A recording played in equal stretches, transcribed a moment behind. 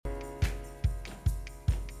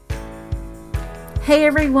Hey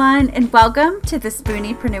everyone, and welcome to the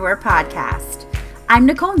Spooneepreneur Podcast. I'm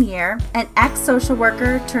Nicole Neer, an ex-social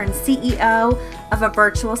worker turned CEO of a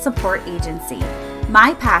virtual support agency.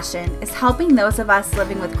 My passion is helping those of us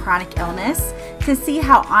living with chronic illness to see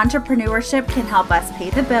how entrepreneurship can help us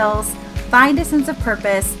pay the bills, find a sense of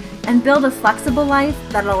purpose, and build a flexible life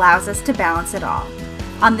that allows us to balance it all.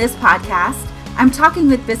 On this podcast, I'm talking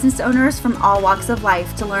with business owners from all walks of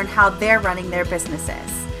life to learn how they're running their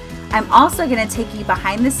businesses. I'm also going to take you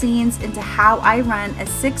behind the scenes into how I run a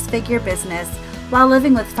six-figure business while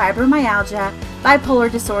living with fibromyalgia, bipolar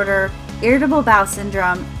disorder, irritable bowel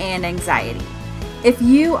syndrome, and anxiety. If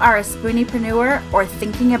you are a Spooneepreneur or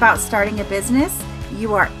thinking about starting a business,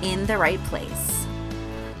 you are in the right place.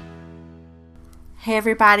 Hey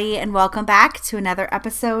everybody, and welcome back to another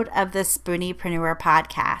episode of the Spooneepreneur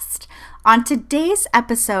Podcast. On today's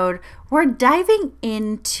episode, we're diving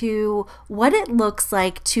into what it looks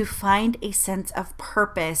like to find a sense of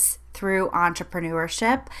purpose through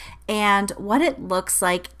entrepreneurship and what it looks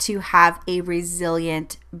like to have a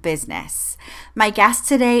resilient business. My guest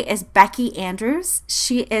today is Becky Andrews.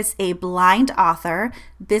 She is a blind author,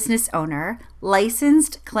 business owner,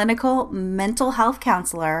 licensed clinical mental health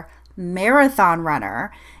counselor, marathon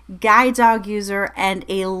runner, guide dog user, and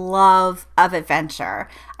a love of adventure.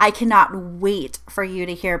 I cannot wait for you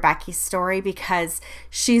to hear Becky's story because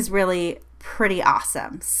she's really pretty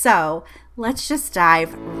awesome. So let's just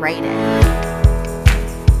dive right in.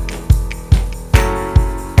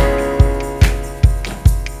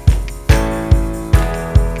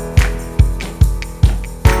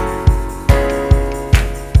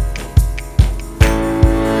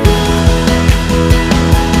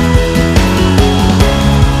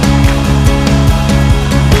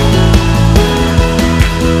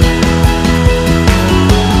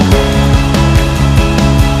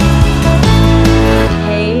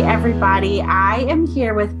 I am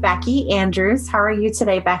here with Becky Andrews. How are you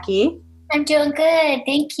today, Becky? I'm doing good.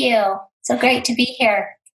 Thank you. So great to be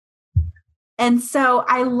here. And so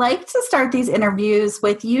I like to start these interviews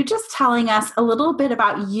with you just telling us a little bit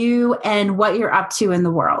about you and what you're up to in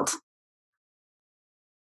the world.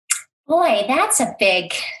 Boy, that's a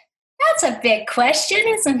big question,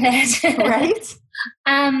 isn't it? Right?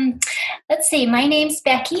 Let's see. My name's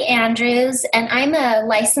Becky Andrews, and I'm a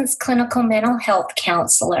licensed clinical mental health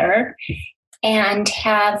counselor, and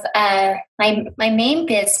have my main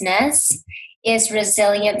business is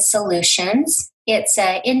Resilient Solutions. It's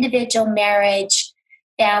an individual marriage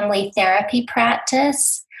family therapy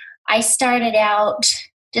practice. I started out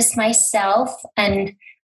just myself and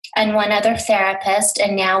one other therapist,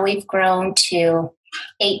 and now we've grown to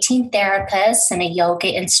 18 therapists and a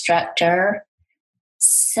yoga instructor.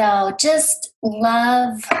 So just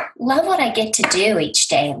love what I get to do each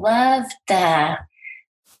day. Love the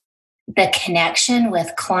connection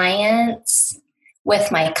with clients,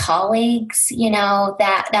 with my colleagues,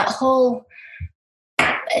 that whole,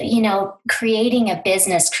 creating a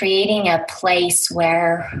business, creating a place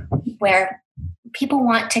where people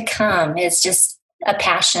want to come is just a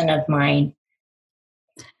passion of mine.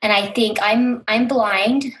 And I think I'm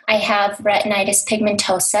blind. I have retinitis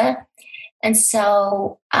pigmentosa. And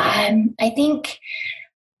so I think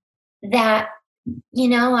that,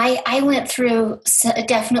 I went through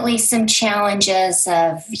definitely some challenges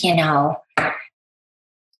of,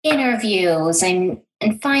 interviews and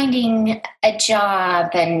finding a job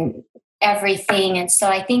and everything. And so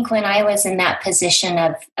I think when I was in that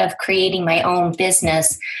position of creating my own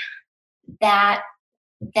business, that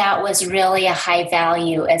was really a high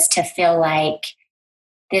value, as to feel like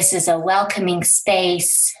this is a welcoming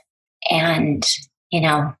space and,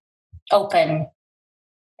 open,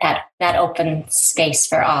 that open space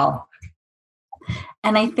for all.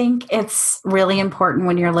 And I think it's really important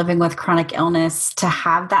when you're living with chronic illness to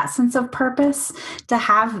have that sense of purpose, to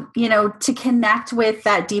have, to connect with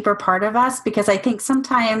that deeper part of us, because I think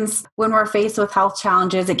sometimes when we're faced with health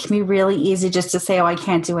challenges, it can be really easy just to say, oh, I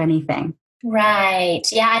can't do anything. Right.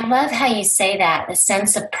 Yeah, I love how you say that, the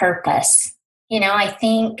sense of purpose. I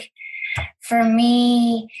think for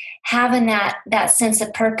me, having that sense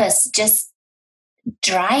of purpose just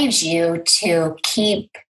drives you to keep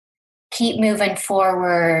moving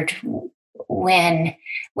forward when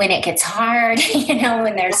it gets hard,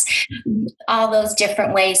 when there's all those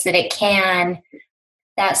different ways that it can.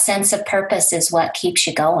 That sense of purpose is what keeps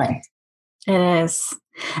you going. It is.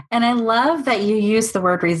 And I love that you use the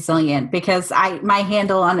word resilient, because my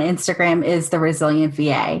handle on Instagram is the Resilient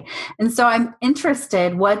VA. And so I'm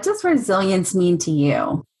interested, what does resilience mean to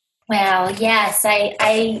you? Well, yes,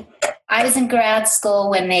 I was in grad school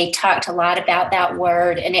when they talked a lot about that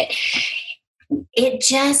word, and it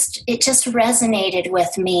just resonated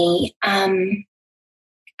with me. I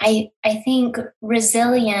think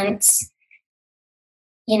resilience,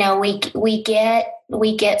 we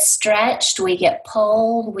get stretched, we get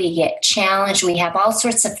pulled, we get challenged, we have all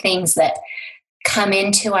sorts of things that come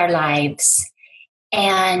into our lives.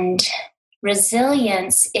 And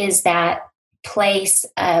resilience is that place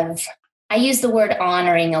of, I use the word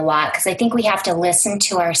honoring a lot because I think we have to listen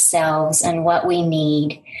to ourselves and what we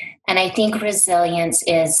need. And I think resilience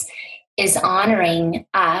is honoring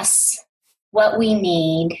us, what we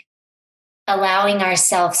need, allowing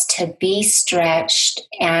ourselves to be stretched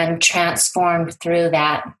and transformed through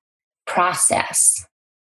that process.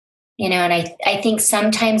 And I think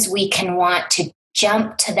sometimes we can want to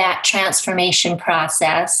jump to that transformation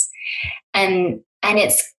process. And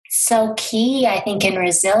it's so key, I think, in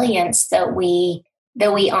resilience that we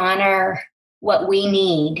honor what we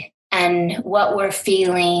need and what we're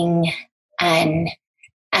feeling, and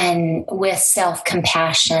with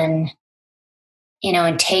self-compassion,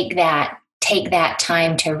 and take that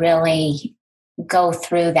time to really go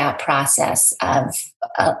through that process of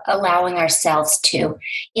allowing ourselves to,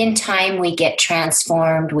 in time, we get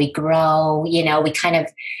transformed, we grow, we kind of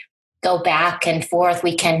go back and forth.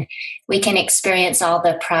 We can experience all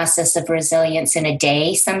the process of resilience in a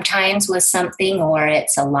day sometimes with something, or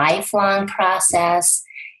it's a lifelong process.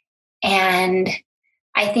 And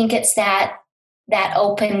I think it's that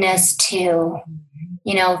openness to,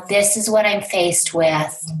 this is what I'm faced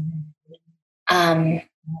with.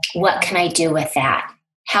 What can I do with that?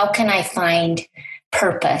 How can I find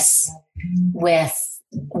purpose with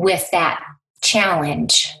that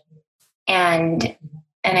challenge? And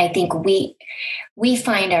I think we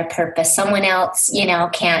find our purpose. Someone else,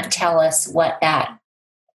 can't tell us what that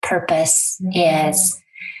purpose is.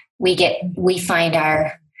 We find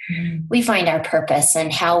our purpose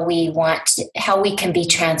and how we can be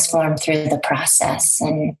transformed through the process.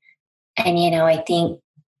 And I think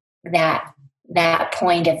that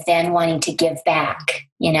point of then wanting to give back,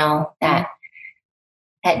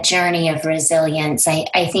 that journey of resilience.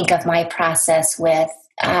 I think of my process with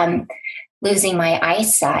losing my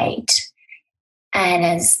eyesight. And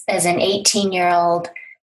as an 18-year-old,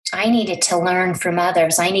 I needed to learn from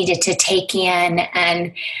others. I needed to take in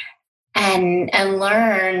and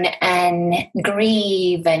learn and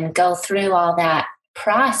grieve and go through all that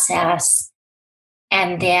process.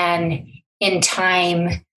 And then in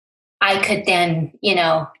time, I could then,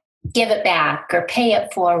 give it back or pay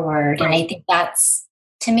it forward. Right. And I think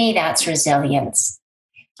to me, that's resilience.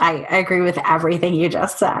 I agree with everything you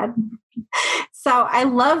just said. So I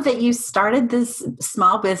love that you started this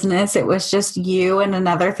small business. It was just you and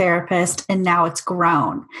another therapist, and now it's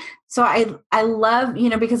grown. So I love,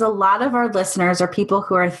 because a lot of our listeners are people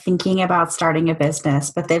who are thinking about starting a business,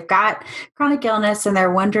 but they've got chronic illness and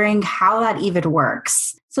they're wondering how that even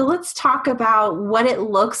works. So let's talk about what it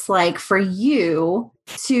looks like for you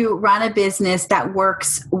to run a business that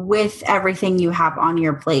works with everything you have on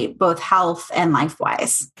your plate, both health and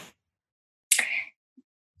life-wise.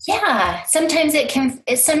 Yeah, sometimes it can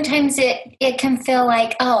feel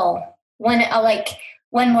like,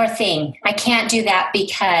 one more thing. I can't do that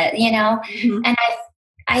because, mm-hmm. And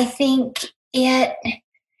I think it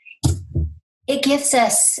gives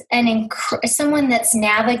us someone that's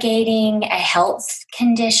navigating a health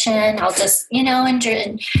condition. I'll just,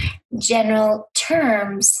 in general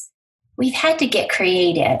terms, we've had to get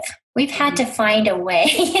creative. We've had to find a way,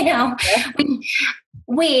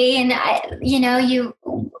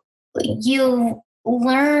 you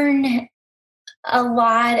learn a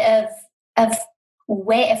lot of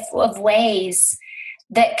ways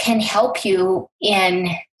that can help you in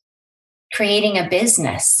creating a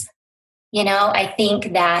business. I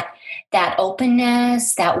think that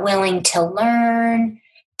openness, that willing to learn,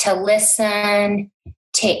 to listen,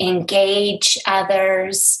 to engage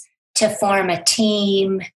others, to form a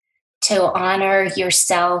team, to honor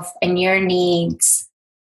yourself and your needs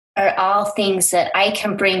are all things that I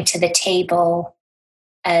can bring to the table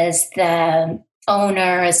as the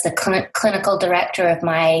owner, as the clinical director of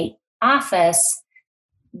my office,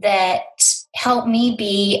 that help me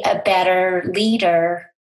be a better leader.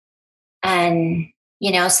 And,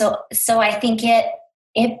 so I think it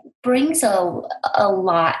brings a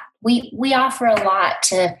lot. We offer a lot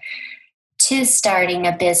to starting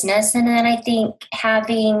a business. And then I think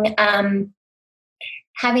having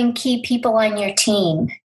key people on your team,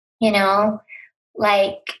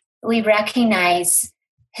 like we recognize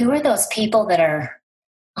who are those people that are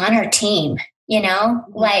on our team,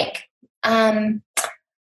 like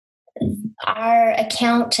our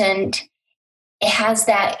accountant has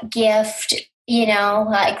that gift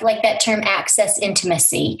like that term access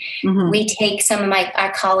intimacy. Mm-hmm. We take some of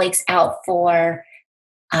our colleagues out for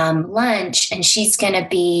lunch, and she's going to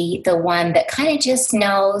be the one that kind of just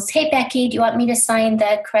knows, hey, Becky, do you want me to sign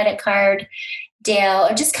the credit card deal?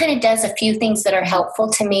 Or just kind of does a few things that are helpful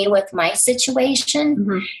to me with my situation.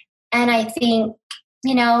 Mm-hmm. And I think,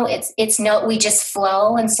 we just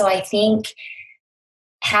flow. And so I think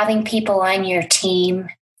having people on your team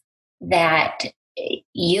that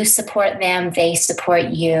you support them, they support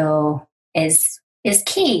you is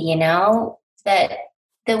key, that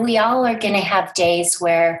we all are going to have days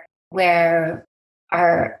where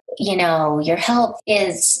our, your health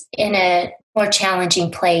is in a more challenging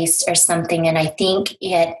place or something. And I think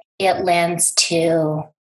it lends to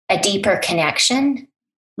a deeper connection.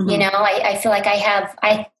 Mm-hmm. I feel like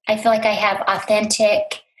I feel like I have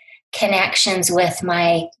authentic connections with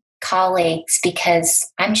my colleagues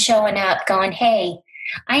because I'm showing up going, hey,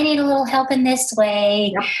 I need a little help in this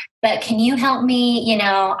way, but can you help me?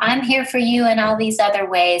 I'm here for you in all these other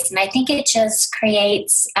ways. And I think it just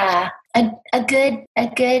creates a good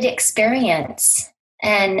experience.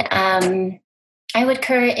 And I would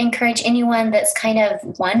encourage anyone that's kind of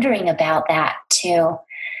wondering about that to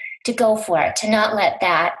go for it, to not let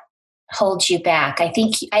that hold you back. I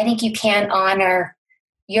think you can honor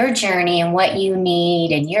your journey and what you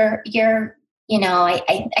need, and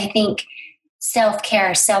I think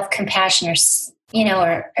self-care, self-compassion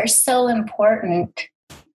are so important.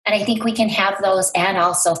 And I think we can have those and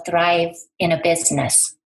also thrive in a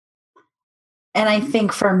business. And I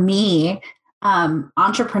think for me,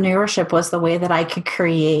 entrepreneurship was the way that I could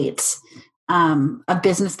create a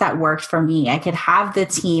business that worked for me. I could have the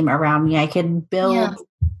team around me. I could build,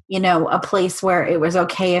 a place where it was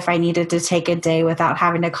okay if I needed to take a day without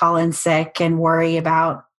having to call in sick and worry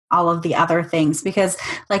about all of the other things. Because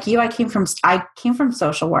like you, I came from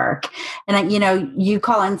social work, and you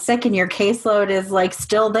call in sick and your caseload is like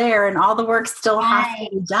still there and all the work still has to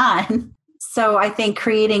be done. So I think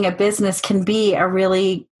creating a business can be a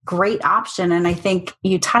really great option. And I think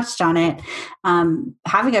you touched on it.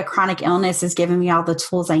 Having a chronic illness has given me all the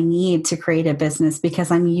tools I need to create a business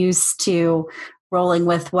because I'm used to rolling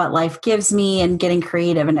with what life gives me and getting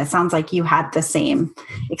creative. And it sounds like you had the same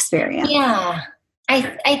experience. Yeah.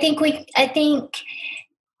 I think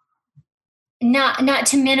not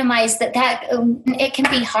to minimize that it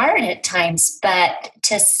can be hard at times, but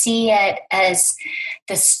to see it as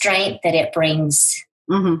the strength that it brings,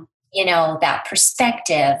 mm-hmm. That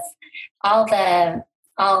perspective, all the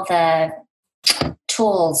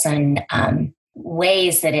tools and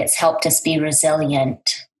ways that it's helped us be resilient.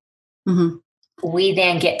 Mm-hmm. We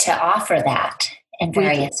then get to offer that in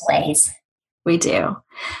various ways. We do.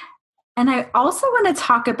 And I also want to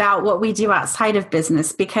talk about what we do outside of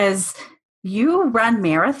business because you run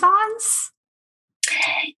marathons.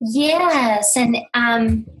 Yes. And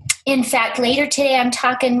in fact, later today, I'm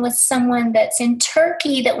talking with someone that's in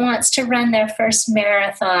Turkey that wants to run their first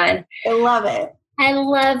marathon. I love it. I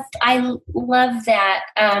love that.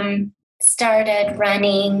 Started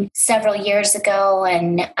running several years ago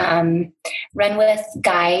and run with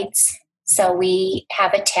guides. So we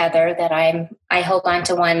have a tether that I hold on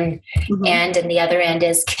to one mm-hmm. end, and the other end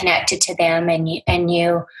is connected to them, and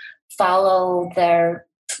you follow the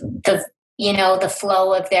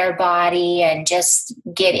flow of their body and just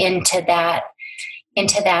get into that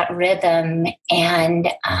rhythm. And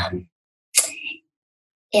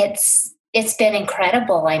it's been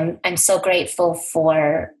incredible. I'm so grateful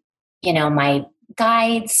for my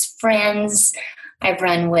guides, friends. I've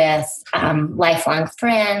run with lifelong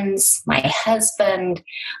friends, my husband.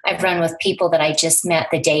 I've run with people that I just met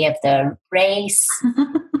the day of the race.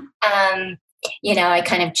 I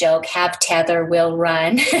kind of joke, have tether, will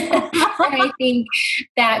run. And I think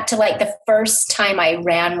back to like the first time I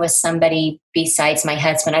ran with somebody besides my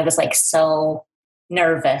husband, I was like so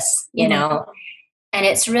nervous, mm-hmm. And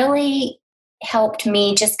it's really helped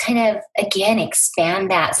me just kind of, again,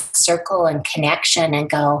 expand that circle and connection and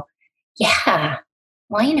go, yeah,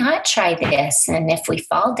 why not try this? And if we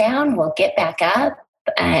fall down, we'll get back up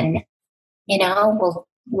and,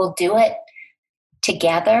 we'll do it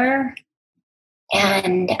together.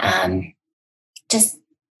 And just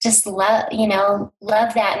love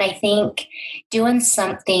that. And I think doing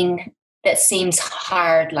something that seems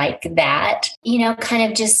hard like that,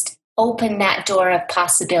 kind of just open that door of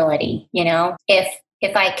possibility.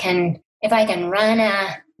 If I can run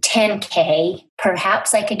a 10K,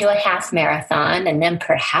 perhaps I can do a half marathon, and then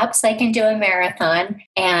perhaps I can do a marathon.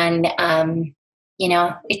 And,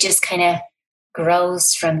 it just kind of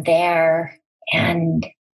grows from there. And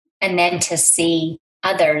then to see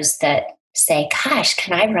others that say, gosh,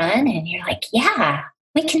 can I run? And you're like, yeah,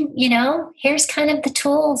 we can, here's kind of the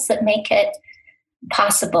tools that make it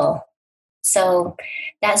possible. So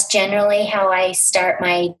that's generally how I start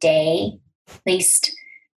my day. At least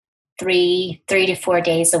three to 4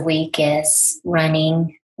 days a week is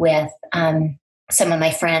running with some of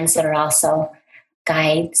my friends that are also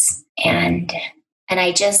guides. And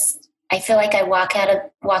I feel like I walk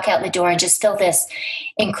out the door and just feel this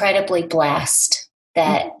incredibly blessed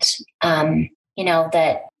that,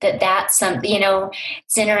 that's something,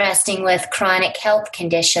 it's interesting with chronic health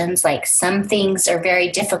conditions, like some things are very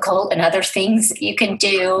difficult and other things you can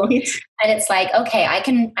do. And it's like, okay, I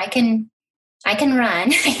can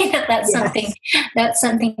run. That's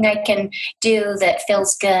something I can do that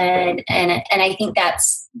feels good. And I think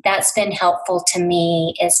that's been helpful to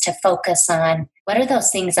me, is to focus on what are those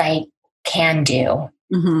things I can do.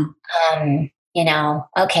 Mm-hmm.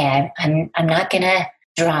 Okay, I'm not going to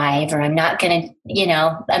drive, or I'm not going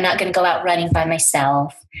to go out running by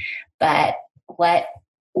myself, but what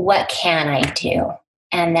can I do?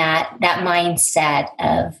 And that mindset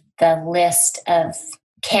of the list of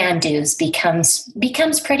can-dos becomes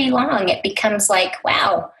pretty long. It becomes like,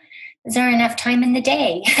 wow, is there enough time in the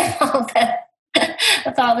day of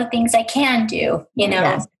all the things I can do,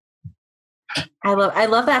 Yes. I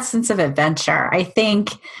love that sense of adventure. I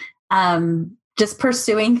think just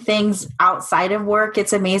pursuing things outside of work,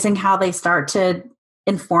 it's amazing how they start to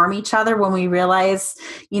inform each other when we realize,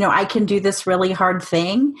 I can do this really hard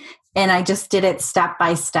thing and I just did it step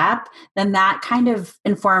by step. Then that kind of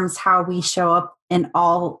informs how we show up in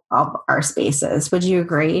all of our spaces. Would you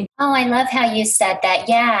agree? Oh, I love how you said that.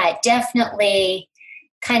 Yeah, definitely.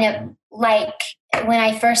 Kind of like when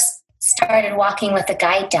I first started walking with a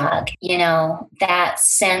guide dog, that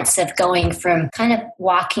sense of going from kind of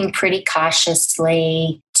walking pretty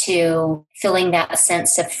cautiously to feeling that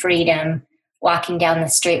sense of freedom, walking down the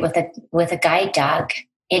street with a guide dog.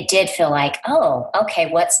 It did feel like, oh, okay,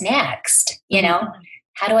 what's next?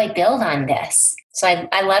 How do I build on this? So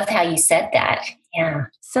I love how you said that. Yeah.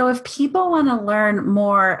 So if people want to learn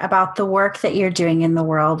more about the work that you're doing in the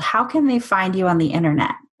world, how can they find you on the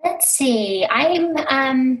internet? Let's see. I'm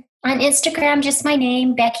on Instagram, just my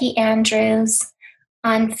name, Becky Andrews.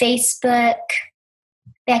 On Facebook,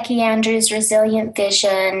 Becky Andrews Resilient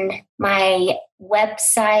Vision. My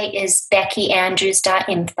website is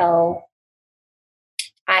beckyandrews.info.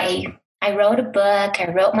 I wrote a book.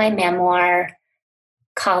 I wrote my memoir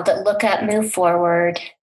called Look Up, Move Forward.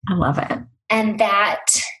 I love it. And that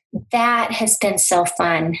has been so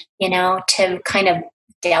fun, to kind of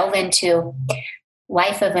delve into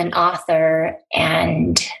life of an author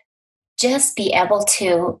and just be able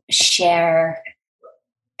to share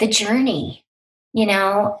the journey,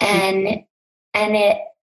 and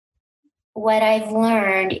what I've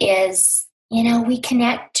learned is, we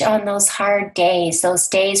connect on those hard days, those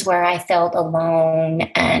days where I felt alone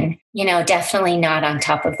and, definitely not on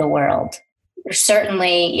top of the world. There's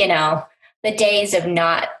certainly, the days of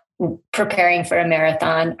not preparing for a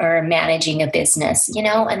marathon or managing a business,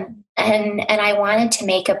 and I wanted to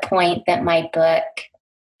make a point that my book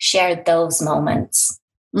shared those moments,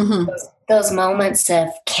 those moments of,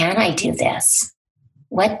 can I do this?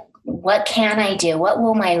 What can I do? What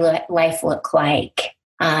will my life look like?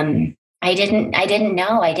 I didn't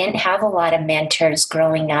know. I didn't have a lot of mentors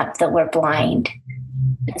growing up that were blind.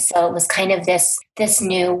 And so it was kind of this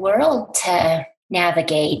new world to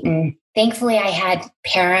navigate. And thankfully I had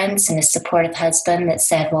parents and a supportive husband that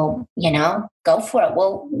said, well, go for it.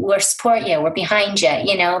 We'll support you. We're behind you,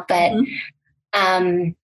 but,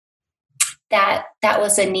 that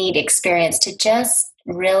was a neat experience to just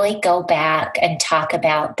really go back and talk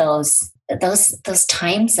about those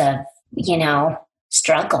times of,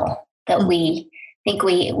 struggle that we think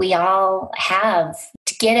we all have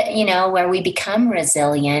to get it, where we become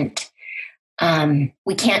resilient.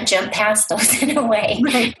 We can't jump past those in a way.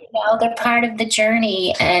 Right. They're part of the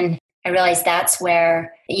journey. And I realized that's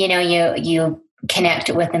where, you connect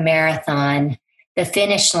with a marathon. The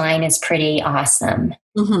finish line is pretty awesome.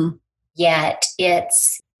 Mm-hmm. Yet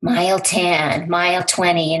it's mile 10, mile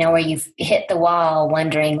 20, where you've hit the wall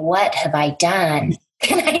wondering, what have I done?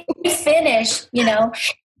 Can I finish?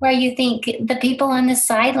 Where you think the people on the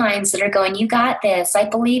sidelines that are going, you got this, I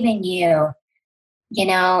believe in you,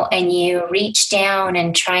 and you reach down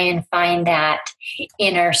and try and find that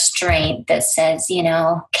inner strength that says,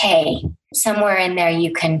 okay, somewhere in there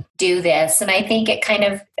you can do this. And I think it kind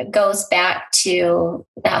of goes back to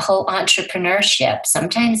that whole entrepreneurship.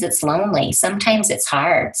 Sometimes it's lonely. Sometimes it's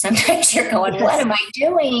hard. Sometimes you're going, yes. What am I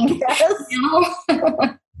doing?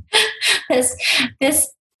 Yes.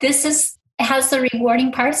 This is has the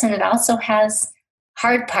rewarding parts and it also has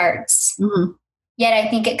hard parts. Mm-hmm. Yet I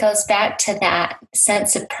think it goes back to that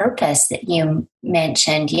sense of purpose that you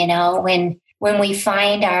mentioned. You know, when we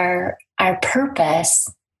find our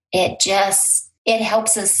purpose, it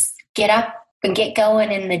helps us get up and get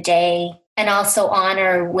going in the day, and also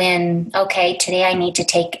honor when, okay, today I need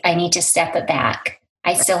to step it back.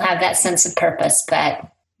 I still have that sense of purpose,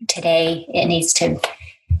 but today it needs to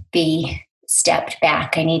be stepped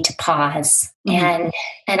back. I need to pause. Mm-hmm.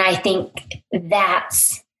 And I think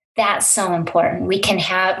that's so important. We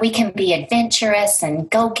can be adventurous and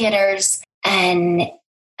go-getters, and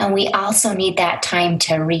we also need that time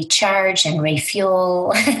to recharge and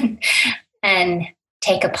refuel and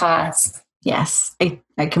take a pause. Yes, I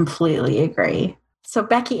completely agree. So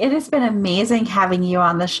Becky, it has been amazing having you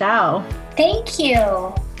on the show. Thank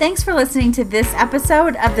you. Thanks for listening to this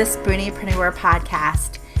episode of the Spoonie-preneur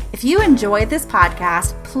podcast. If you enjoyed this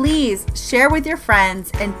podcast, please share with your friends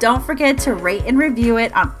and don't forget to rate and review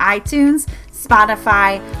it on iTunes,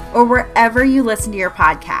 Spotify, or wherever you listen to your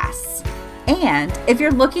podcasts. And if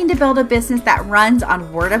you're looking to build a business that runs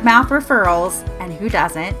on word of mouth referrals, and who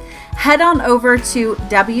doesn't, head on over to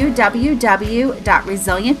www.Resilient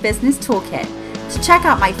Business Toolkit to check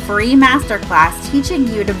out my free masterclass teaching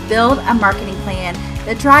you to build a marketing plan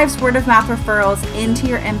that drives word of mouth referrals into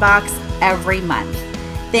your inbox every month.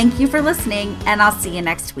 Thank you for listening, and I'll see you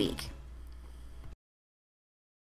next week.